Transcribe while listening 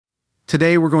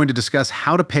Today, we're going to discuss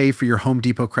how to pay for your Home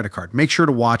Depot credit card. Make sure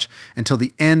to watch until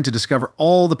the end to discover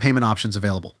all the payment options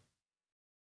available.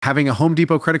 Having a Home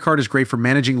Depot credit card is great for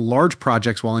managing large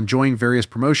projects while enjoying various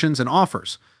promotions and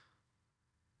offers.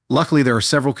 Luckily, there are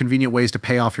several convenient ways to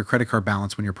pay off your credit card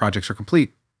balance when your projects are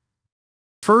complete.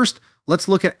 First, let's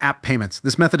look at app payments.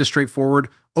 This method is straightforward.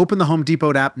 Open the Home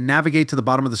Depot app, navigate to the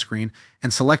bottom of the screen,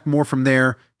 and select More from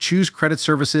there. Choose Credit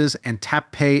Services and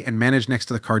tap Pay and Manage next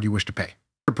to the card you wish to pay.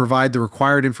 Provide the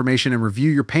required information and review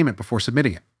your payment before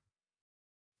submitting it.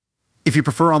 If you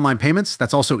prefer online payments,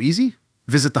 that's also easy.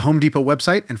 Visit the Home Depot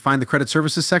website and find the Credit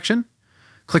Services section.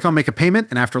 Click on Make a Payment,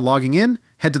 and after logging in,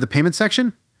 head to the Payment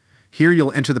section. Here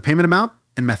you'll enter the payment amount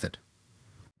and method.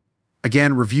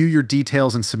 Again, review your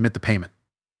details and submit the payment.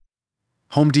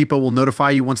 Home Depot will notify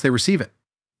you once they receive it.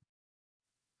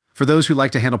 For those who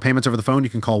like to handle payments over the phone, you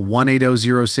can call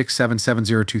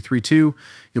 1-800-677-0232.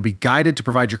 You'll be guided to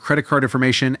provide your credit card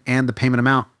information and the payment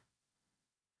amount.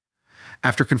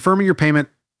 After confirming your payment,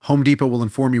 Home Depot will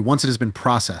inform you once it has been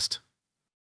processed.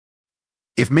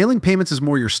 If mailing payments is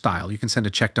more your style, you can send a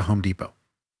check to Home Depot.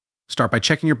 Start by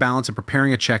checking your balance and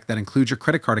preparing a check that includes your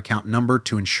credit card account number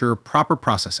to ensure proper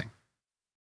processing.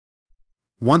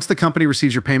 Once the company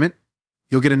receives your payment,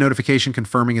 you'll get a notification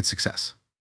confirming its success.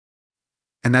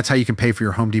 And that's how you can pay for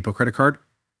your Home Depot credit card.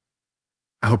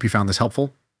 I hope you found this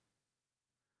helpful.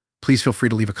 Please feel free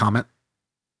to leave a comment,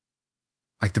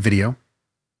 like the video,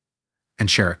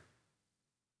 and share it.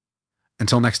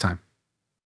 Until next time.